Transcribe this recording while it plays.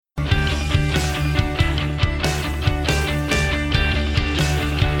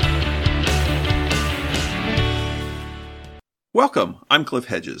Welcome. I'm Cliff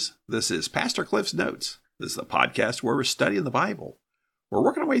Hedges. This is Pastor Cliff's Notes. This is a podcast where we're studying the Bible. We're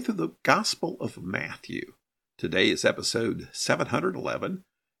working our way through the Gospel of Matthew. Today is episode 711,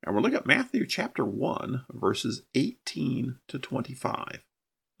 and we're looking at Matthew chapter 1, verses 18 to 25.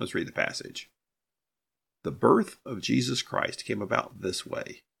 Let's read the passage. The birth of Jesus Christ came about this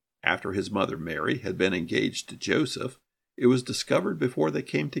way. After his mother Mary had been engaged to Joseph, it was discovered before they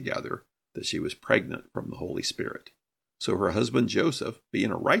came together that she was pregnant from the Holy Spirit. So her husband Joseph,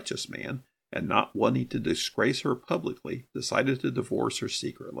 being a righteous man and not wanting to disgrace her publicly, decided to divorce her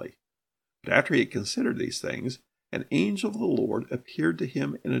secretly. But after he had considered these things, an angel of the Lord appeared to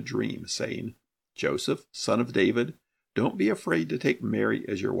him in a dream, saying, "Joseph, son of David, don't be afraid to take Mary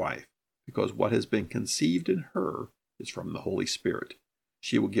as your wife, because what has been conceived in her is from the Holy Spirit.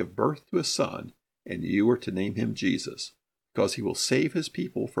 She will give birth to a son, and you are to name him Jesus, because he will save his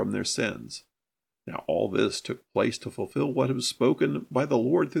people from their sins." Now all this took place to fulfill what was spoken by the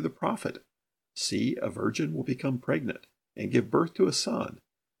Lord through the prophet. "See, a virgin will become pregnant and give birth to a son,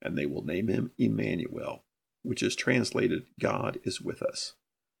 and they will name him Emmanuel," which is translated, God is with us.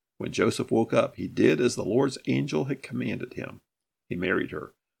 When Joseph woke up, he did as the Lord's angel had commanded him. He married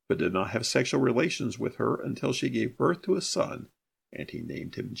her, but did not have sexual relations with her until she gave birth to a son, and he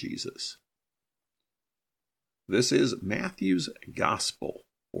named him Jesus. This is Matthew's Gospel,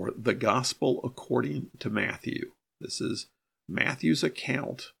 or the Gospel according to Matthew. This is Matthew's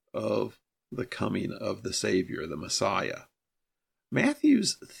account of the coming of the Savior, the Messiah.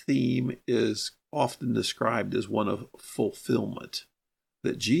 Matthew's theme is often described as one of fulfillment,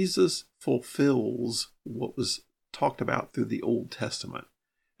 that Jesus fulfills what was talked about through the Old Testament,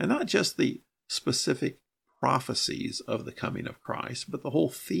 and not just the specific prophecies of the coming of Christ, but the whole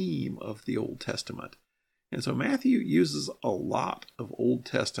theme of the Old Testament. And so Matthew uses a lot of Old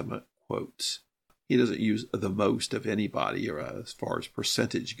Testament quotes. He doesn't use the most of anybody or as far as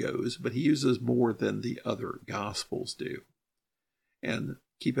percentage goes, but he uses more than the other Gospels do. And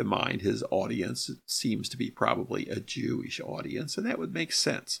keep in mind, his audience seems to be probably a Jewish audience, and that would make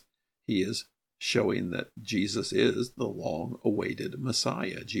sense. He is showing that Jesus is the long-awaited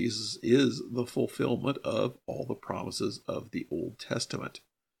Messiah. Jesus is the fulfillment of all the promises of the Old Testament.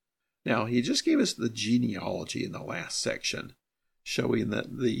 Now, he just gave us the genealogy in the last section, showing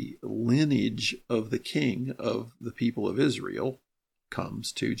that the lineage of the king of the people of Israel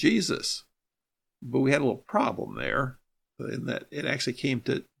comes to Jesus. But we had a little problem there, in that it actually came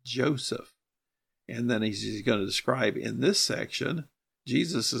to Joseph. And then he's going to describe in this section,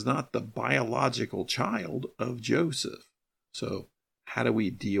 Jesus is not the biological child of Joseph. So how do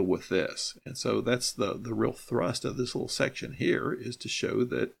we deal with this? And so that's the real thrust of this little section here, is to show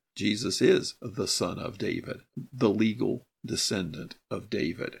that Jesus is the son of David, the legal descendant of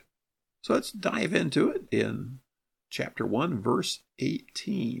David. So let's dive into it in chapter 1, verse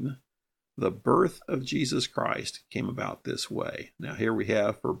 18. The birth of Jesus Christ came about this way. Now here we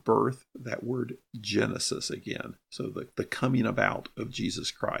have for birth that word Genesis again. So the coming about of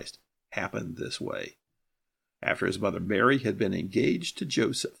Jesus Christ happened this way. After his mother Mary had been engaged to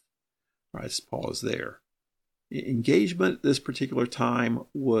Joseph. All right, let's pause there. Engagement at this particular time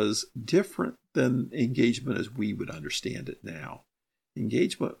was different than engagement as we would understand it now.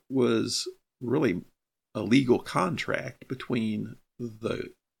 Engagement was really a legal contract between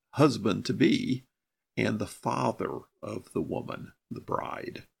the husband-to-be and the father of the woman, the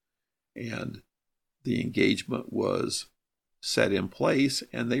bride. And the engagement was set in place,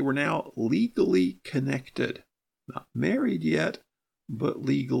 and they were now legally connected. Not married yet, but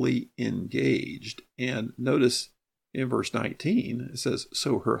legally engaged. And notice in verse 19, it says,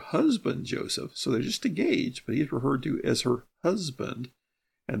 so her husband Joseph, so they're just engaged, but he's referred to as her husband.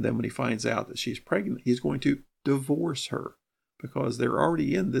 And then when he finds out that she's pregnant, he's going to divorce her because they're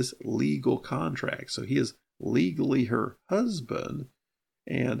already in this legal contract. So he is legally her husband,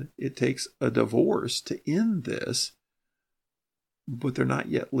 and it takes a divorce to end this, but they're not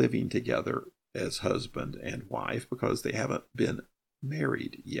yet living together as husband and wife because they haven't been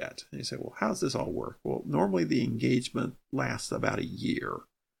married yet. And you say, well, how does this all work? Well, normally the engagement lasts about a year.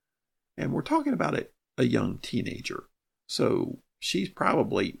 And we're talking about a young teenager. So she's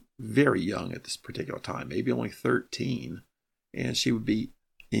probably very young at this particular time, maybe only 13. And she would be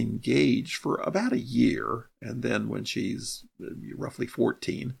engaged for about a year. And then when she's roughly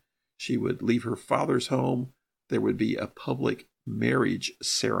 14, she would leave her father's home. There would be a public marriage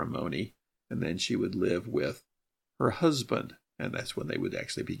ceremony. And then she would live with her husband. And that's when they would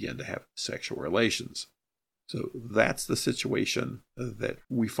actually begin to have sexual relations. So that's the situation that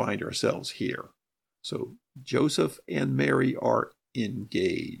we find ourselves here. So Joseph and Mary are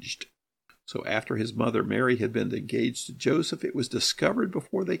engaged. So after his mother Mary had been engaged to Joseph, it was discovered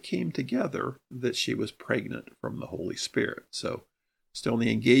before they came together that she was pregnant from the Holy Spirit. So still in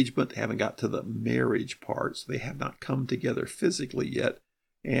the engagement, haven't got to the marriage part, so they have not come together physically yet,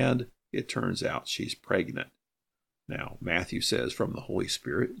 and it turns out she's pregnant. Now, Matthew says from the Holy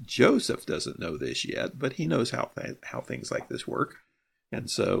Spirit. Joseph doesn't know this yet, but he knows how things like this work. And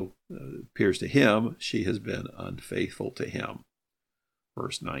so it appears to him she has been unfaithful to him.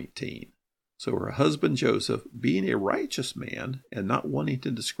 Verse 19. So her husband Joseph, being a righteous man and not wanting to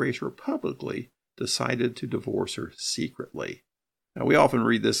disgrace her publicly, decided to divorce her secretly. Now, we often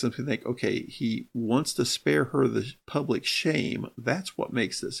read this and we think, okay, he wants to spare her the public shame. That's what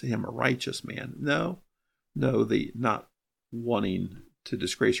makes him a righteous man. No, the not wanting to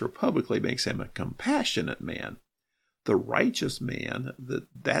disgrace her publicly makes him a compassionate man. The righteous man,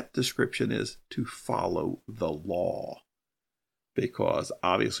 that description is to follow the law, because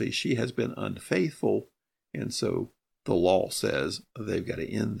obviously she has been unfaithful, and so the law says they've got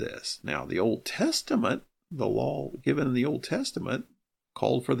to end this. Now, the Old Testament, the law given in the Old Testament,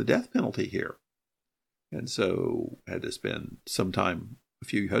 called for the death penalty here. And so, had this been sometime a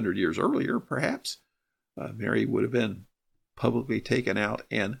few hundred years earlier, perhaps, Mary would have been publicly taken out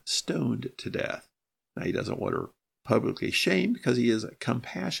and stoned to death. Now, he doesn't want her publicly shamed because he is a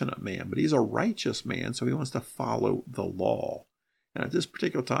compassionate man, but he's a righteous man, so he wants to follow the law. And at this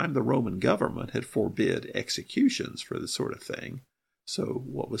particular time, the Roman government had forbid executions for this sort of thing. So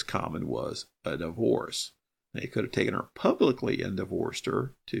what was common was a divorce. Now, he could have taken her publicly and divorced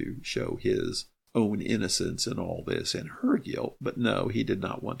her to show his own innocence in all this and her guilt, but no, he did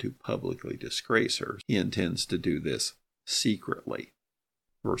not want to publicly disgrace her. He intends to do this secretly.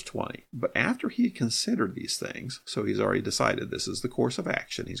 Verse 20, but after he had considered these things, so he's already decided this is the course of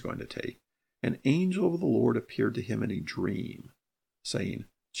action he's going to take, an angel of the Lord appeared to him in a dream, saying,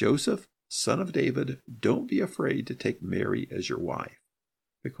 Joseph, son of David, don't be afraid to take Mary as your wife,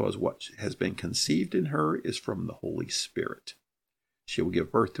 because what has been conceived in her is from the Holy Spirit. She will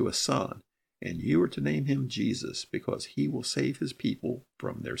give birth to a son, and you are to name him Jesus, because he will save his people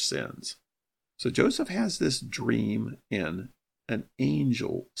from their sins. So Joseph has this dream, and an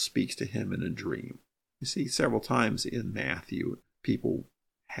angel speaks to him in a dream. You see several times in Matthew, people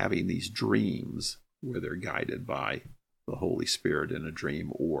having these dreams where they're guided by the Holy Spirit in a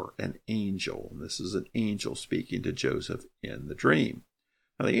dream or an angel. And this is an angel speaking to Joseph in the dream.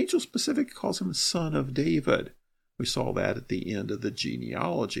 Now, the angel specifically calls him son of David. We saw that at the end of the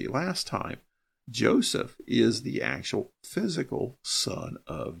genealogy last time. Joseph is the actual physical son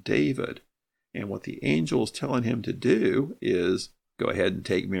of David. And what the angel is telling him to do is go ahead and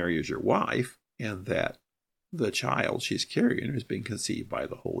take Mary as your wife, and that the child she's carrying is being conceived by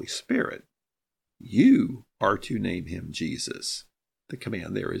the Holy Spirit. You are to name him Jesus. The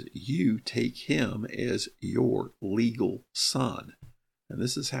command there is you take him as your legal son. And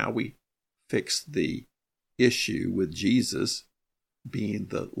this is how we fix the issue with Jesus being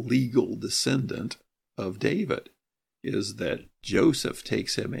the legal descendant of David, is that Joseph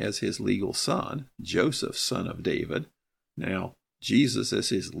takes him as his legal son, Joseph, son of David. Now, Jesus as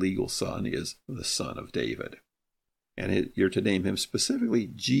his legal son is the son of David. And you're to name him specifically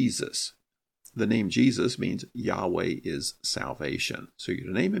Jesus. The name Jesus means Yahweh is salvation. So you're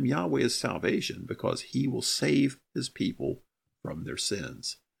to name him Yahweh is salvation because he will save his people from their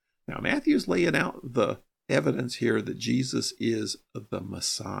sins. Now, Matthew's laying out the evidence here that Jesus is the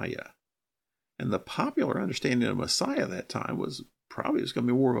Messiah. And the popular understanding of Messiah at that time was probably going to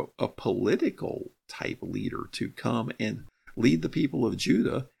be more of a political type leader to come and lead the people of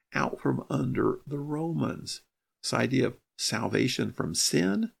Judah out from under the Romans. This idea of salvation from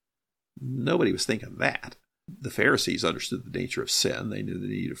sin, nobody was thinking that. The Pharisees understood the nature of sin. They knew the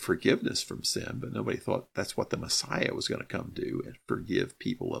need of forgiveness from sin, but nobody thought that's what the Messiah was going to come do and forgive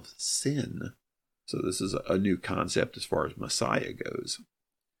people of sin. So this is a new concept as far as Messiah goes.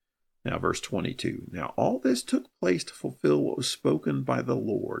 Now, verse 22. Now, all this took place to fulfill what was spoken by the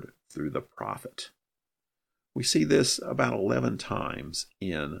Lord through the prophet. We see this about 11 times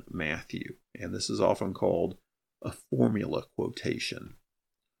in Matthew, and this is often called a formula quotation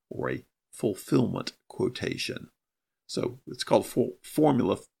or a fulfillment quotation. So it's called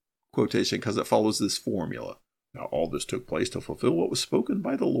formula quotation because it follows this formula. Now, all this took place to fulfill what was spoken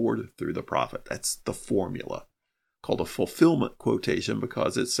by the Lord through the prophet. That's the formula. Called a fulfillment quotation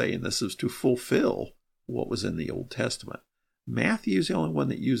because it's saying this is to fulfill what was in the Old Testament. Matthew's the only one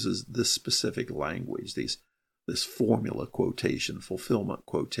that uses this specific language, this formula quotation, fulfillment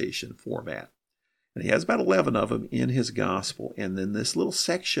quotation format. And he has about 11 of them in his gospel. And then this little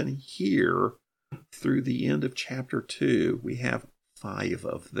section here through the end of chapter 2, we have 5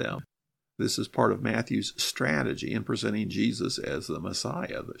 of them. This is part of Matthew's strategy in presenting Jesus as the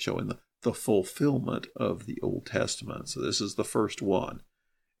Messiah, showing the fulfillment of the Old Testament. So this is the first one,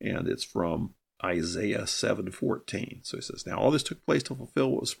 and it's from Isaiah 7:14. So he says, "Now all this took place to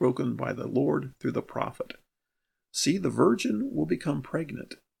fulfill what was spoken by the Lord through the prophet. See, the virgin will become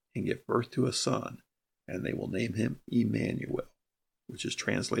pregnant and give birth to a son, and they will name him Emmanuel," which is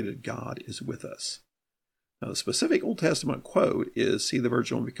translated, "God is with us." Now the specific Old Testament quote is, "See, the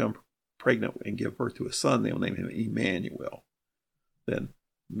virgin will become pregnant and give birth to a son, they will name him Emmanuel." Then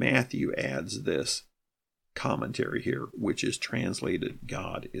Matthew adds this commentary here, which is translated,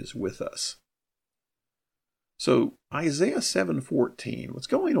 "God is with us." So Isaiah 7:14, what's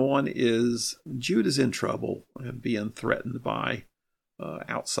going on is Judah's in trouble and being threatened by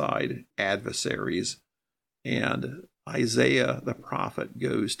outside adversaries. And Isaiah the prophet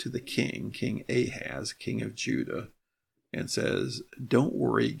goes to the king, King Ahaz, king of Judah, and says, "Don't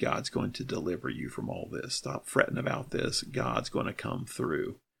worry, God's going to deliver you from all this. Stop fretting about this. God's going to come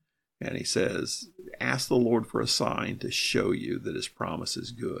through." And he says, "Ask the Lord for a sign to show you that his promise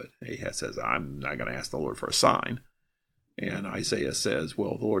is good." Ahaz says, "I'm not going to ask the Lord for a sign." And Isaiah says,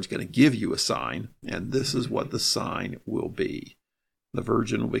 "Well, the Lord's going to give you a sign, and this is what the sign will be. The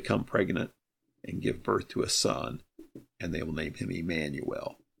virgin will become pregnant and give birth to a son, and they will name him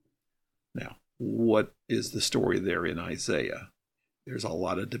Emmanuel." Now, what is the story there in Isaiah? There's a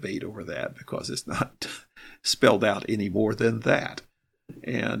lot of debate over that because it's not spelled out any more than that.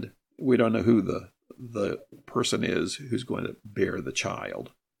 And we don't know who the person is who's going to bear the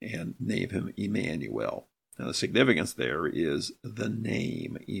child and name him Emmanuel. Now, the significance there is the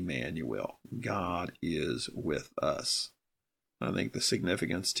name Emmanuel. God is with us. I think the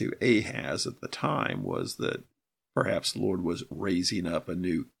significance to Ahaz at the time was that perhaps the Lord was raising up a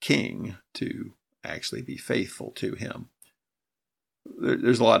new king to actually be faithful to him.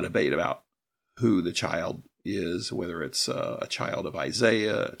 There's a lot of debate about who the child is, whether it's a child of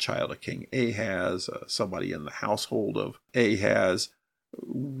Isaiah, a child of King Ahaz, somebody in the household of Ahaz.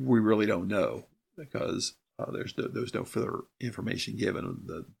 We really don't know because there's no further information given.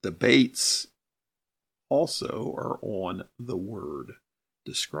 The debates also are on the word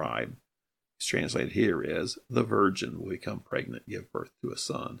described. It's translated here as, "The virgin will become pregnant, give birth to a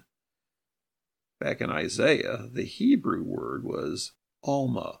son." Back in Isaiah, the Hebrew word was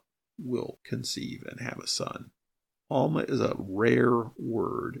Alma, will conceive and have a son. Alma is a rare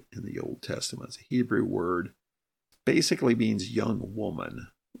word in the Old Testament. It's a Hebrew word. Basically means young woman.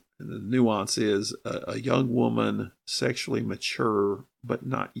 And the nuance is a young woman, sexually mature, but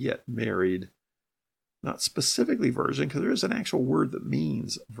not yet married. Not specifically virgin, because there is an actual word that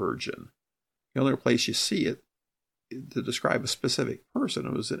means virgin. The only place you see it to describe a specific person,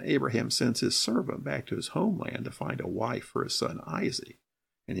 it was when Abraham sends his servant back to his homeland to find a wife for his son Isaac.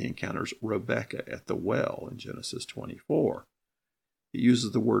 And he encounters Rebekah at the well in Genesis 24. He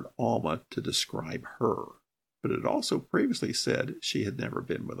uses the word Alma to describe her, but it also previously said she had never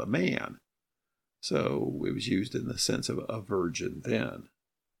been with a man. So it was used in the sense of a virgin then.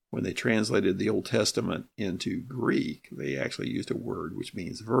 When they translated the Old Testament into Greek, they actually used a word which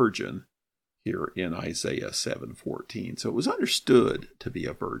means virgin here in Isaiah 7:14. So it was understood to be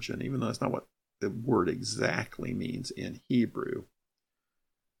a virgin, even though that's not what the word exactly means in Hebrew.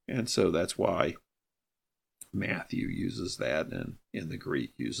 And so that's why Matthew uses that, and in the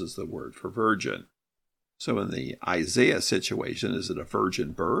Greek uses the word for virgin. So in the Isaiah situation, is it a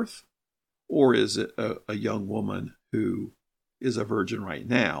virgin birth? Or is it a young woman who is a virgin right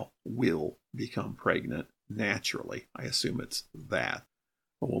now will become pregnant naturally? I assume it's that.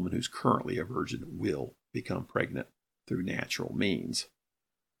 A woman who's currently a virgin will become pregnant through natural means.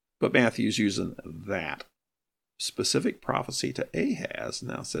 But Matthew's using that specific prophecy to Ahaz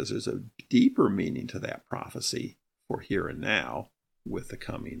now says there's a deeper meaning to that prophecy for here and now with the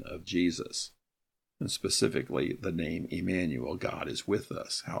coming of Jesus. And specifically the name Emmanuel, God is with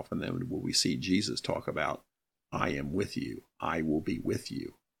us. How often then will we see Jesus talk about, "I am with you, I will be with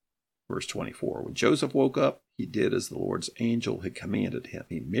you"? Verse 24, when Joseph woke up, he did as the Lord's angel had commanded him.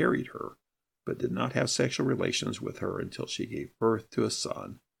 He married her, but did not have sexual relations with her until she gave birth to a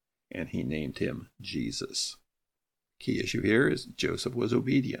son, and he named him Jesus. Key issue here is Joseph was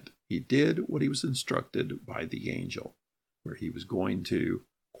obedient. He did what he was instructed by the angel, where he was going to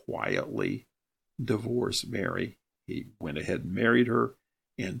quietly divorce Mary. He went ahead and married her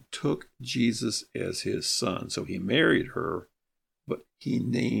and took Jesus as his son. So he married her, but he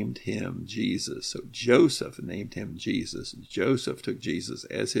named him Jesus. So Joseph named him Jesus. Joseph took Jesus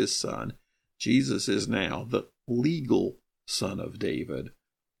as his son. Jesus is now the legal son of David,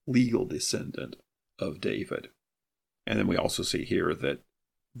 legal descendant of David. And then we also see here that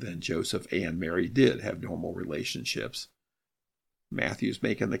then Joseph and Mary did have normal relationships. Matthew's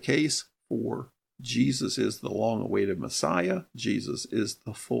making the case for Jesus is the long-awaited Messiah. Jesus is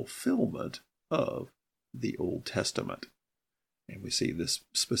the fulfillment of the Old Testament. And we see this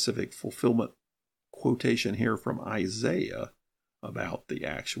specific fulfillment quotation here from Isaiah about the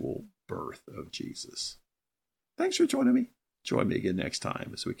actual birth of Jesus. Thanks for joining me. Join me again next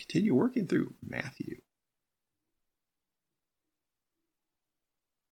time as we continue working through Matthew.